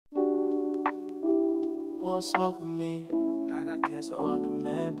wanna smoke with me. I got cancer on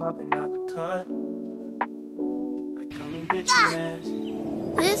demand, popping out the cut. I come and get your ass.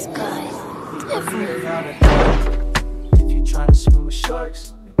 This guy's different. If you tryna swim with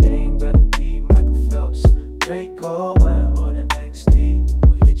sharks, the game better be Michael Phelps. Draco, or the XD.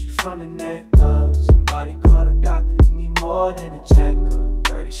 We'll hit you from the neck up. Somebody call a doctor, you need more than a checkup.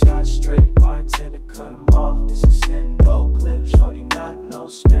 30 shots straight, bartender cut him off. This is no clip, shorty not no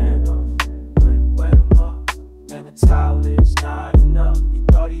stand-off. Wet him up, and the towel is not enough. He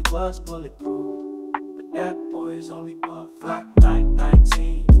thought he was bulletproof, but that boy is only buck flat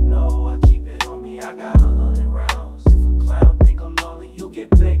 19. You know I keep it on me, I got 100 rounds. If a clown think I'm lonely, you get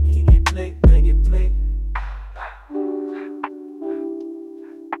blicked, he get blicked, they get blicked.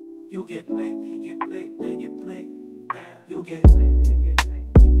 You get blicked, he get blicked, they get blicked. You get blicked, they get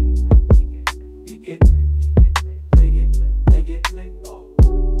blicked, you get blicked, they get blicked, they get blicked.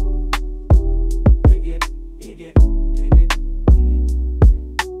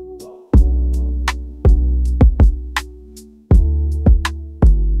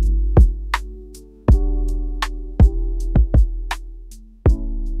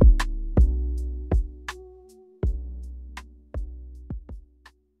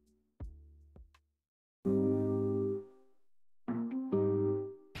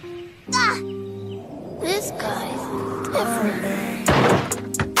 This guy's different.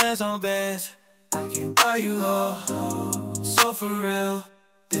 Bands on bands, I can buy you all. So for real,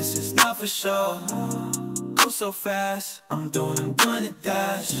 this is not for sure. Go so fast, I'm doing a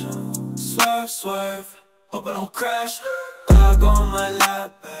dash. Swerve, swerve, hope I don't crash. I go on my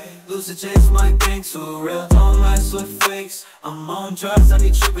lap, lose the chase, my gang too real. Don't mess with fakes, I'm on drugs, I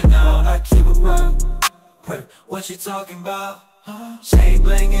need tripping out. I keep it real. What you talking about? Chain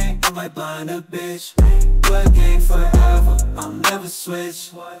blinging, I might blind a bitch. Blood game forever, I'll never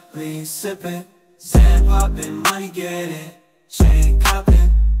switch. Lean sipping, sand popping, money getting, chain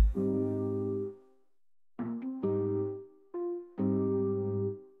copping.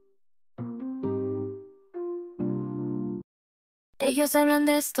 Ellos hablan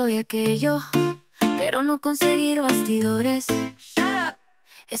de esto y aquello, pero no conseguir bastidores.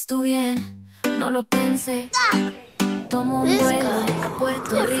 Estuve bien, no lo pensé. Tomo un vuelo a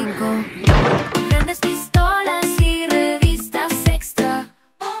Puerto Rico. Grandes pistolas y revistas extra.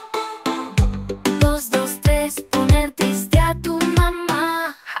 2, 2, 3, poner triste a tu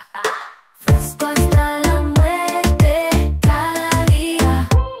mamá. Fresco hasta la muerte cada día.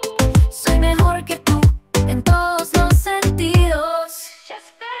 Soy mejor que tú en todos los sentidos.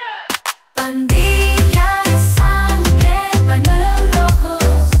 Pandilla de sangre, pañuelos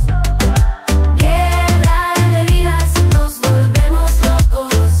rojos. Guerra de vidas, nos volvemos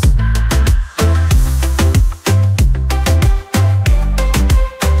locos.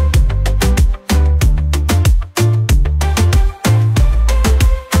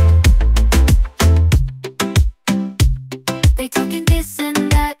 They talking this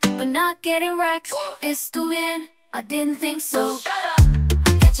and that, but not getting racks. Estuve bien, I didn't think so.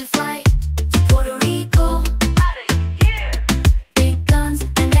 Catch a flight to Puerto Rico. Big guns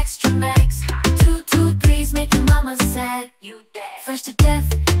and extra max. 2, 2, 3s make your mama sad. Fresh to death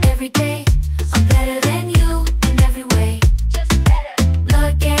every day. I'm better than you in every way.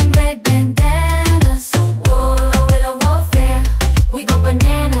 Blood gang, red bandanas. Whoa, with a warfare, we go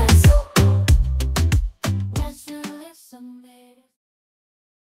bananas. Nationalism, baby.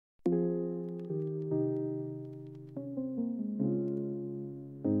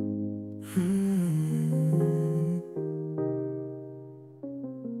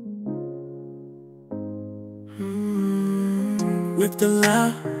 Whip the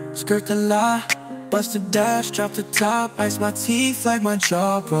line, skirt the lie, bust the dash, drop the top, ice my teeth like my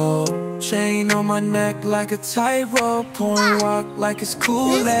jaw broke. Chain on my neck like a tightrope, pouring walk like it's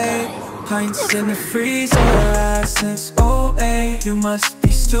Kool-Aid. Pints in the freezer, ass since 08. You must be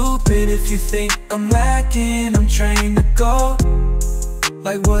stupid if you think I'm lacking. I'm trained to go,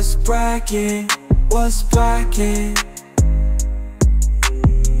 like what's bragging, what's blacking.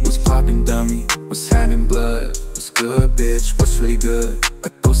 What's poppin' dummy, what's having blood? What's good, bitch? What's really good? I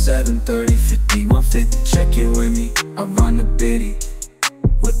go 7, 30, 50, 150, check in with me. I run the biddy.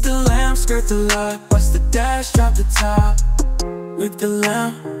 With the lamb, skirt the lot, bust the dash, drop the top. With the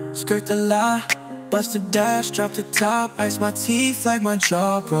lamb, skirt the lot, bust the dash, drop the top. Ice my teeth like my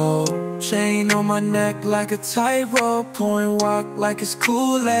jaw broke. Chain on my neck like a tightrope, pouring walk like it's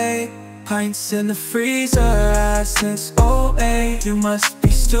Kool-Aid. Pints in the freezer, ass since 08. You must be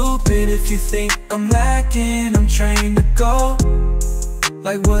stupid if you think I'm lacking. I'm trained to go,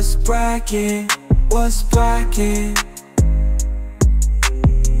 like what's bragging, what's blacking.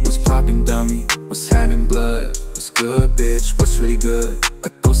 What's poppin' dummy, what's having blood? bitch, what's really good? I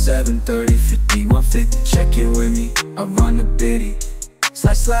go 730, 50, 150, check in with me, I run the biddy.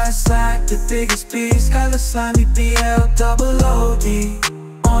 Slide, slide, slide, the biggest beast, hella slimy, BL, double OD.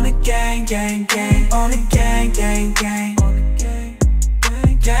 On the gang, gang, gang, on the gang, gang, gang, on the gang,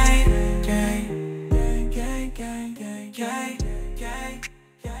 gang, gang, gang, gang, gang, gang, gang, gang, gang,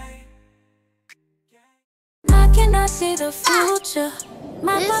 gang. I cannot see the future.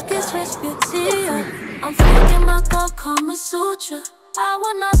 My pocket's Rasputia. I'm freaking my thought Kama Sutra. I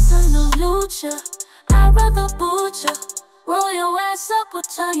will not salute ya. I'd rather butcher. Roll your ass up or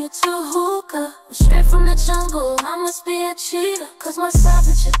turn you to hookah. I'm straight from the jungle, I must be a cheetah, cause my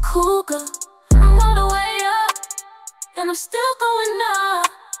savage is cougar. I'm all the way up, and I'm still going up.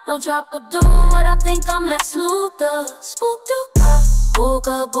 No drop or do what I think I'm Lex Luthor. Spook-dooka,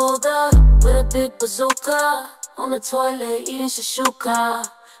 booga-booga, with a big bazooka. On the toilet, eating shashuka.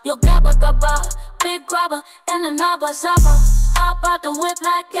 Yo gabba gabba, big grabber, and a nabba zabba. Hop out the whip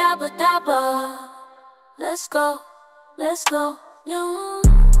like gabba dabba. Let's go. Let's go, yeah.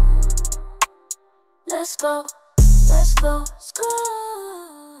 Let's go, let's go, let's go.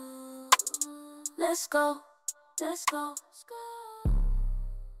 Let's go, let's go, let's go.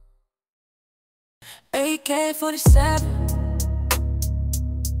 AK-47,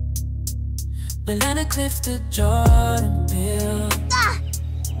 Banana Cliff to Jordan Bill.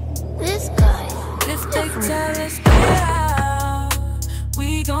 This guy. If they tell us get out,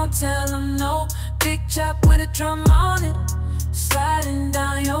 we gon' tell them no. Big chop with a drum on it, sliding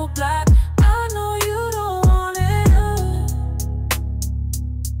down your block. I know you don't want it.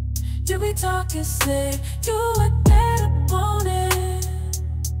 You be talking slick, you would get up on it.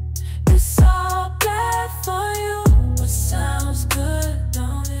 It's all bad for you, but sounds good,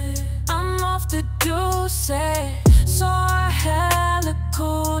 don't it? I'm off the deuce, so I hella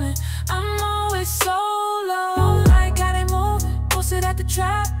coolin'. I'm always solo, like how they movin', posted at the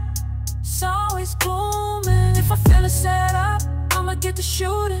trap. It's always booming. If I feel it set up, I'ma get to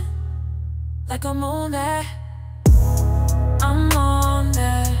shooting like I'm on that. I'm on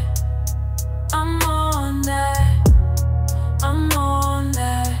that. I'm on that. I'm on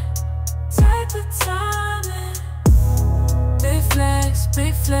that type of timing. Big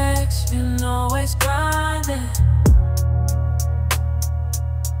flex, you know it's grinding.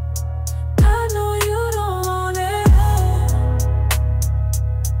 I know you don't want it.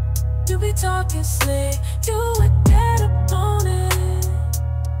 You be talking slick, you would get up on it.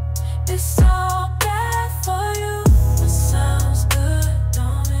 It's all bad for you, but sounds good,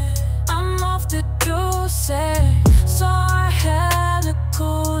 don't it? I'm off the deuce, so I had a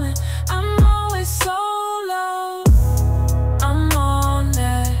coolin'. I'm always solo. I'm on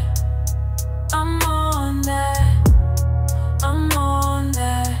that. I'm on that. I'm on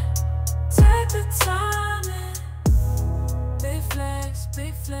that type of timing. Big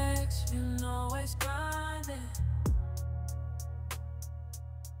flex, you know it's grinding.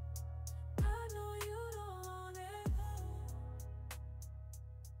 I know you don't want it.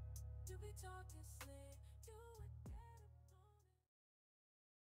 You be talking slick, you would get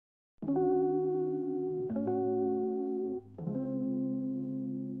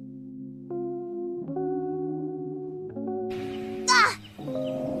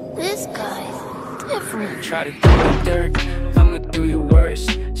This guy's different. Try to do the dirt, I'ma do your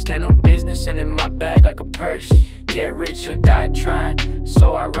worst. Stand on business and in my bag like a purse. Get rich or die trying,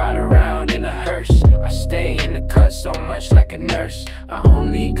 so I ride around in a hearse. I stay in the cut so much like a nurse. I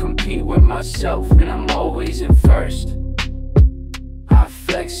only compete with myself and I'm always in first. I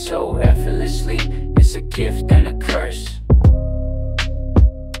flex so effortlessly, it's a gift and a curse.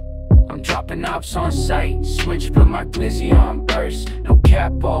 I'm dropping ops on sight, switch put my glizzy on burst. No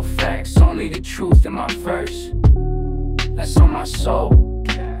cap, all facts, only the truth in my verse. That's on my soul,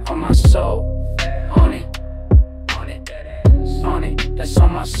 on my soul, on it, on it, on it. That's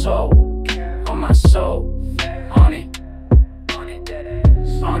on my soul, on my soul, on it, on it,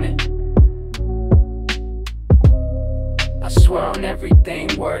 on it. I swear on everything,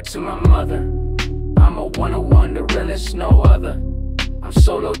 word to my mother. I'm a one-on-one, the realest, no other. I'm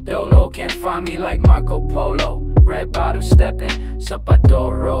solo dolo, can't find me like Marco Polo. Red bottom stepping,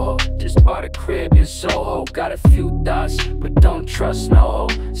 Zapadoro. Just bought a crib in Soho. Got a few thoughts, but don't trust no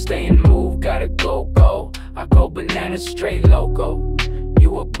hoe. Stay in move, gotta go. I go bananas, straight loco.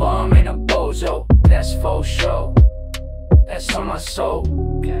 You a bum and a bozo, that's faux show. That's on my soul,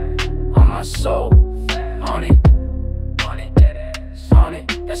 on my soul, on it, on it, on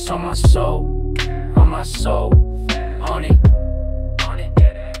it. That's on my soul, on my soul, on it, on it,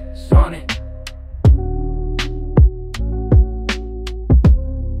 on it.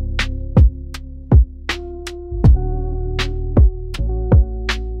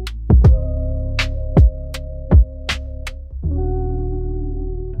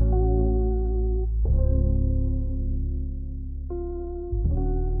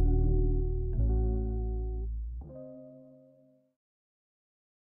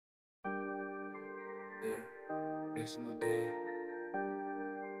 This is my day.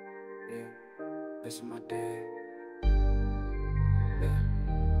 Yeah, this is my day. Yeah,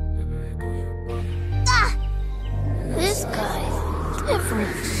 This guy's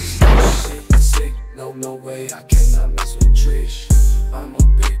different. sick, no way, I cannot mess with Trish. I'm a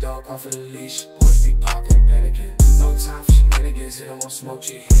big dog off of the leash. Boys be popping Pelican. No time for shenanigans. He don't want smoke,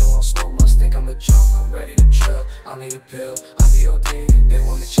 he don't want smoke. Must think I'm a jump, I'm ready to chill. I need a pill, I be OD, they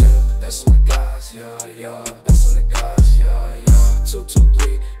wanna chill. That's on the guys, yeah. That's on the guys, yeah.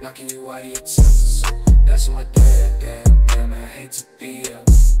 223, knocking you out of your senses. That's my dad, damn, I hate to be a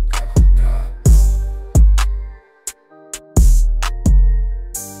God.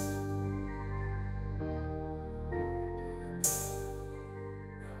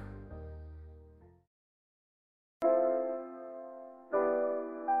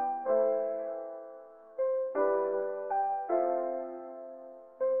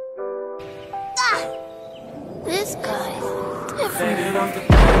 This guy's different. Faded off the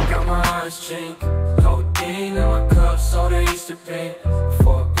back, got my eyes chink. Codeine in my cup, so they used to pay.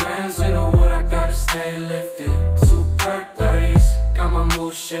 4 grams in the wood, I gotta stay lifted. 2 perk 30s, got my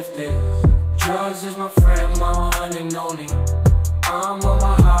mood shifted. Drugs is my friend, my one and only. I'm on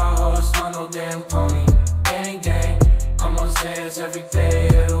my high horse, on no damn pony. Gang, I'm on Zans every day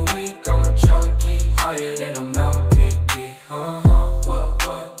of the week. I'm a junkie, higher than a mountain peak. What?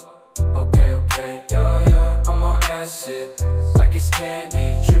 Okay, yeah. I'm on acid, like it's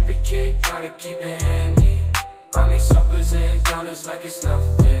candy. Trippy kick, try to keep it handy. I need suppers and counters like it's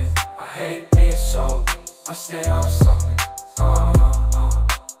nothing. I hate being sold, I stay off something.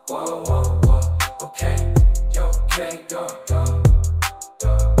 Whoa. Okay, yo.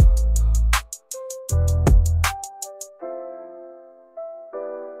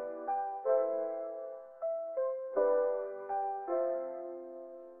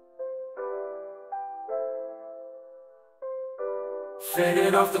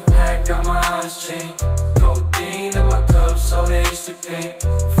 Faded off the pack, got my eyes chink. Codeine in my cup, so they used to pink.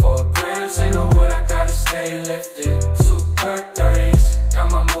 4 grams in the wood, I gotta stay lifted. 2 perk 30s,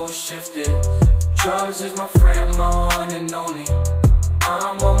 got my mood shifted. Drugs is my friend, my one and only.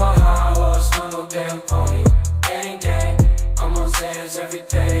 I'm on my high horse, on no damn pony. Gang, I'm on Zans every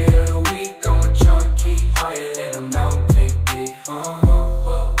day of the week. I'm a junkie, higher than a mountain peak.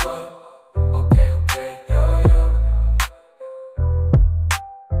 Okay, yeah.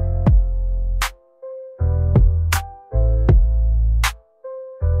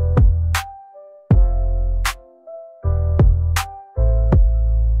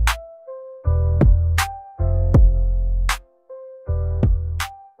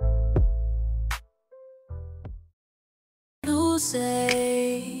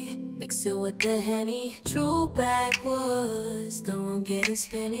 Say, mix it with the Henny. True backwoods, don't get it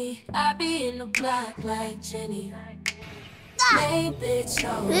spinny. I be in the block like Jenny. Hey bitch, This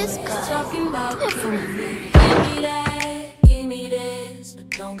always guy talking about different. give me this, but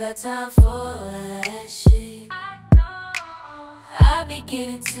don't got time for that shit. I be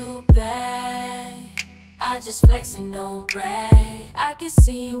getting too bad, I just flexing, no brag. I can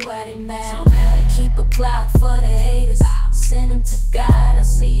see why they mad. Keep a clock for the haters. Send them to God, I'll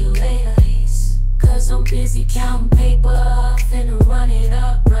see you later. Cause I'm busy counting paper. Finna run it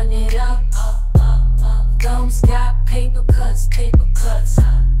up. Gums got paper cuts.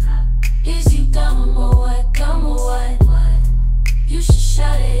 Is you dumb or what? You should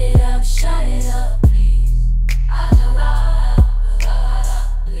shut it up, please. I know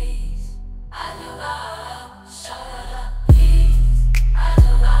please. I know shut it up, please. I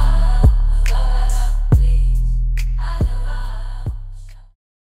know please. I know.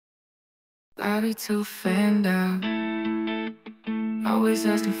 Body too fanned out, always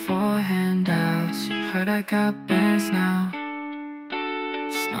asking for handouts. You heard I got bands now,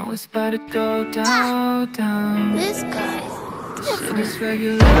 just know it's about to go down. This guy's Shit different. is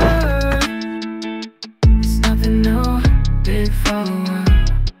regular, it's nothing new. Big follower,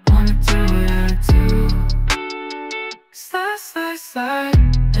 wanna do what I do. Slide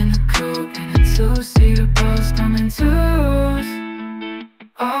in a coupe, in a 2-seater bus, coming twos.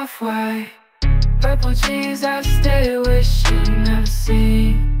 Off-white, purple jeans, I stay wish you never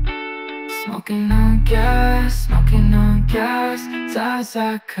seen. Smoking on gas,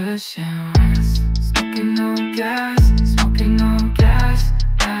 Zaza cushions. Smoking on gas,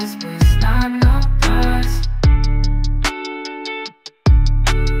 that's what's not no buzz.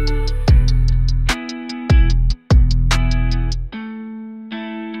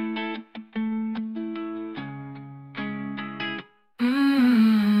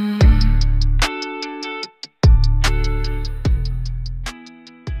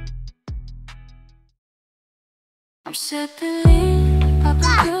 sipping lean,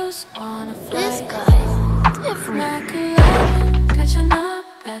 popping pills on a This flight. guy's different. Like 11, catching up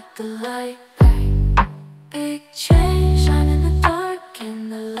at the light. Big chain, shine in the dark in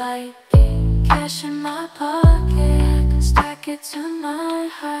the light. Cash in my pocket, I can stack it to my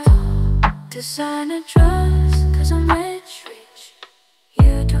height. Designer drugs, cause I'm rich.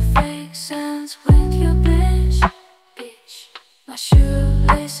 You do fake sense with your bitch. My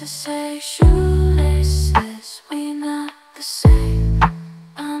shoelaces say shoelaces, we not the same.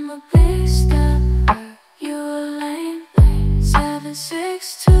 I'm a big stepper, you a lame.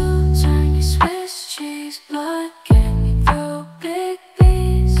 762, turn your Swiss cheese blood, get me through big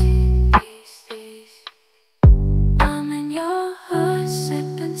bees. I'm in your hood,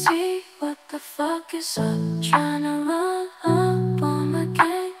 sipping tea, what the fuck is up? Tryna run up on my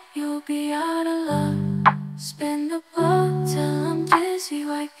gang, you'll be out of luck. Spin the block till I'm dizzy,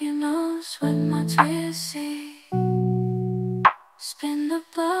 wipe your nose with my twizzy. Spin the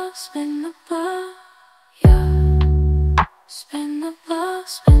block, yeah. Spin the block,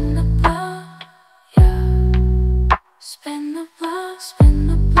 yeah. Spin the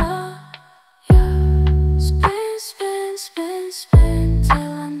block, yeah. Spin, spin, spin, spin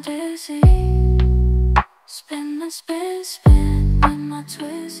till I'm dizzy. Spin with my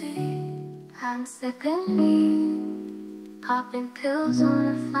twizzy. I'm sipping lean, popping pills on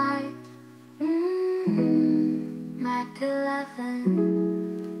a flight. Mac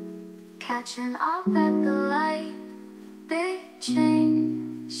 11, catching up at the light. Big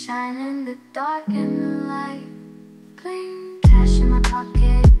chain, shine in the dark in the light. Bling, cash in my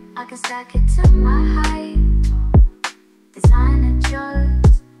pocket, I can stack it to my height. Designer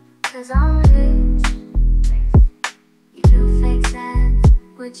drugs, cause I'm rich. You do fake sense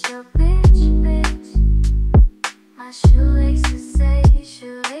with your bitch. My shoelaces say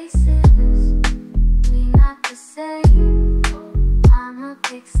shoelaces, we not the same. I'm a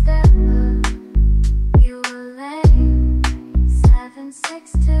big stepper, you a lame.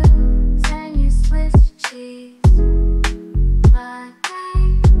 762, 10 you Swiss cheese. But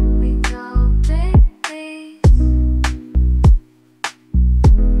hey, we go big bees.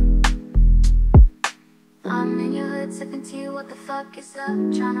 I'm in your hood sipping tea, what the fuck is up?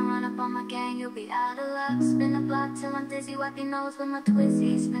 Tryna run up on my gang, you'll be out of luck. Spin the block till I'm dizzy, wipe your nose with my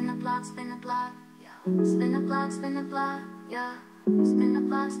twizzy. Spin the block, yeah. Spin the block, yeah. Spin the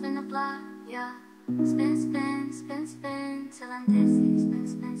block, yeah. Spin, spin, spin, spin till I'm dizzy. Spin,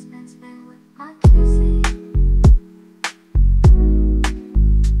 spin, spin, spin with my twizzy.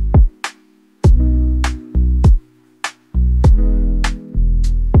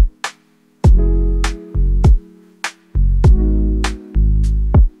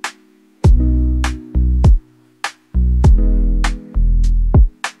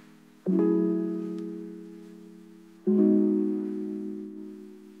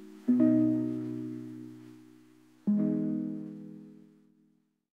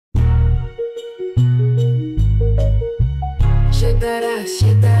 Shake that ass,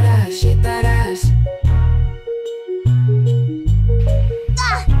 shake that ass, shake that ass.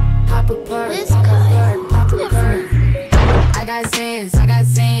 Pop a perk, This pop a guy perk, pop a different. perk. I got Zans, I got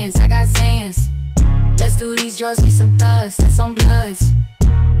Zans, I got Zans. Let's do these drugs, get some thugs and some bloods.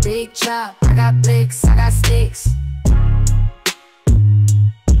 Big chop, I got Blicks, I got Stix.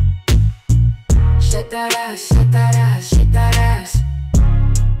 Shake that ass, shake that ass, shake that ass.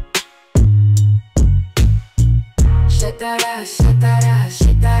 Shake that ass, shake that ass,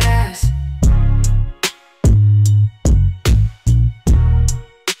 shake that ass.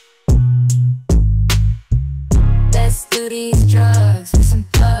 Let's do these drugs with some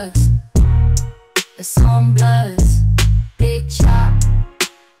thugs. With some bloods. Big chop,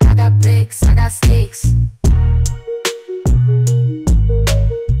 I got Blicks, I got Stix.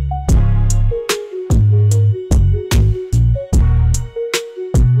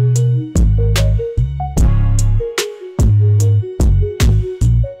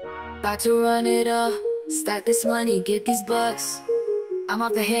 About to run it up, stack this money, get these bucks. I'm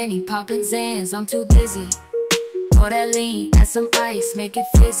off the Henny, poppin' Zans, I'm too dizzy. Pour that lean, add some ice, make it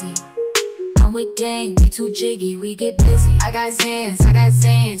fizzy. I'm with gang, we too jiggy, we get busy. I got Zans, I got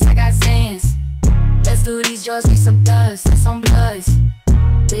Zans, I got Zans. Let's do these drugs, make some thugs, and some bloods.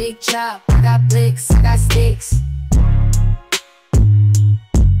 Big chop, I got Blicks, I got Stix.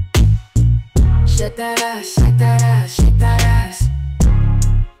 Shake that ass, shake that ass, shake that ass.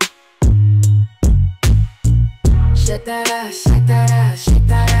 Shake that ass, shake that ass, shake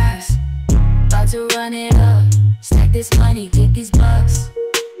that ass. About to run it up, stack this money, get these bucks.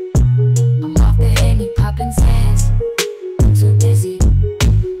 I'm off the Henny, poppin' Zans. I'm too busy.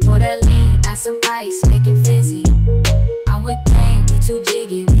 Pour that lean, add some ice, make it fizzy.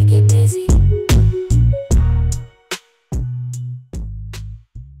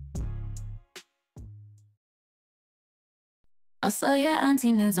 I'll sell your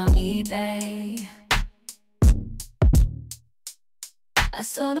auntie news on eBay. I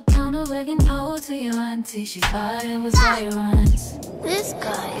sold a pound of oregano to your auntie. She thought it was all your runs. This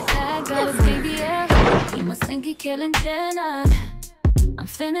guy is I got a different. baby, yeah. He must think he killing dinner. I'm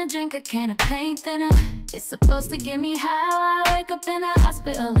finna drink a can of paint thinner. It's supposed to get me high. I wake up in a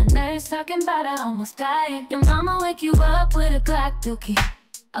hospital, the nurse talking about I almost died. Your mama wake you up with a Glock dookie.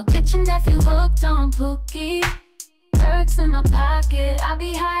 I'll get your nephew hooked on Pookie. Perks in my pocket, I'll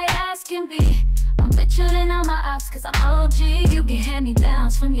be high as can be. I'm richer than all my ops cause I'm OG. You get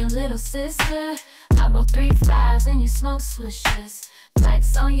hand-me-downs from your little sister. I roll 3 5s and you smoke swishers.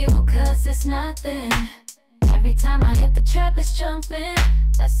 Flex on you cause it's nothing. Every time I hit the trap it's jumping.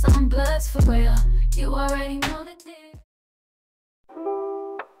 That's some bloods for real. You already know the deal.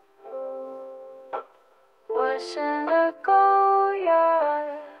 What's in the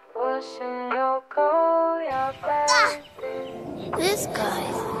Goyard? What's in your Goyard bag? This guy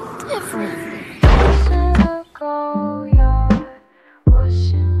is different. What's in the Goyard?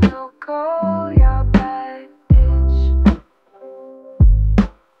 What's in your Goyard bag, bitch?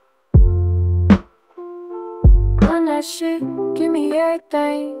 Run that shit, give me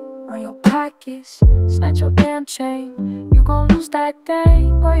everything. Run your pockets, snatch your damn chain. You gon' lose that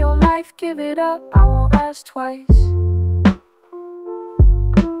thing, or your life, give it up. I won't ask twice.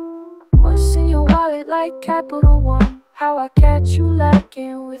 What's in your wallet like Capital One? How I catch you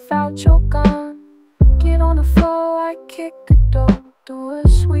lacking without your gun? Get on the floor, I kick the door. Do a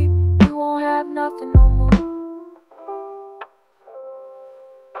sweep, you won't have nothing no more.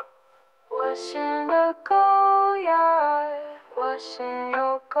 What's in the Goyard? What's in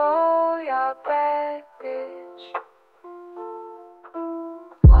your Goyard bag, bitch?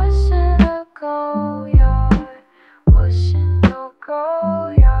 What's in the Goyard? What's in your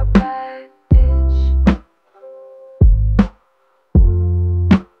Goyard bag, bitch?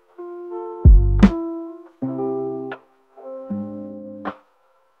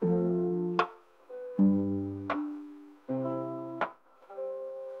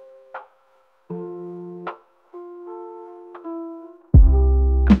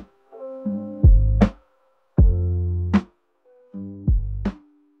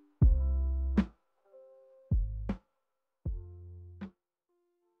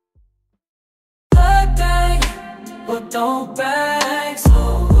 But don't bang,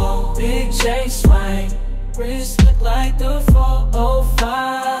 so big J swing. Wrist look like the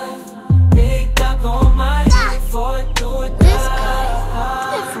 405. Big duck on my head for it, do it This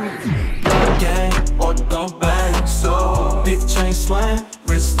guy is different. gang, or don't bang, so big chain swing.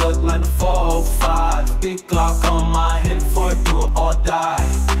 Wrist look like the 405. Big Glock on my head for it, do it or die.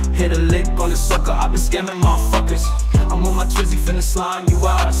 Hit a lick on the sucker, I been scamming motherfuckers. I'm on my trizzy, finna slime you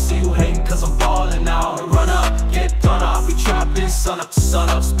out. I see you hating cause I'm ballin' out. Run up, get done up, we trappin' sun up to sun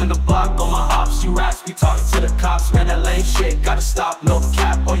up. Spin the block on my ops, you raps, we talkin' to the cops. Man, that lame shit, gotta stop, no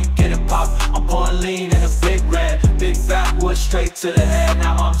cap, or you get it pop. I'm pouring lean in a big red, big backwood straight to the head.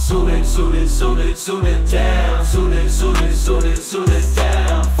 Now I'm zooted, zooted, zooted, zooted down. Zooted, zooted, zooted, zooted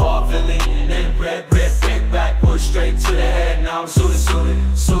down. Fall lean in red, big backwood straight to the head. Now I'm zooted, zooted,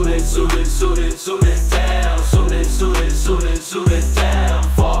 zooted, zooted, zooted, zooted down. Zooted, zooted, zooted, zooted down.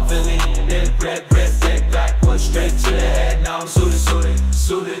 Fall lean in red, big backwood straight to the head. Now I'm zooted, zooted,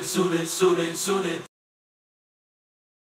 zooted, zooted, zooted, zooted.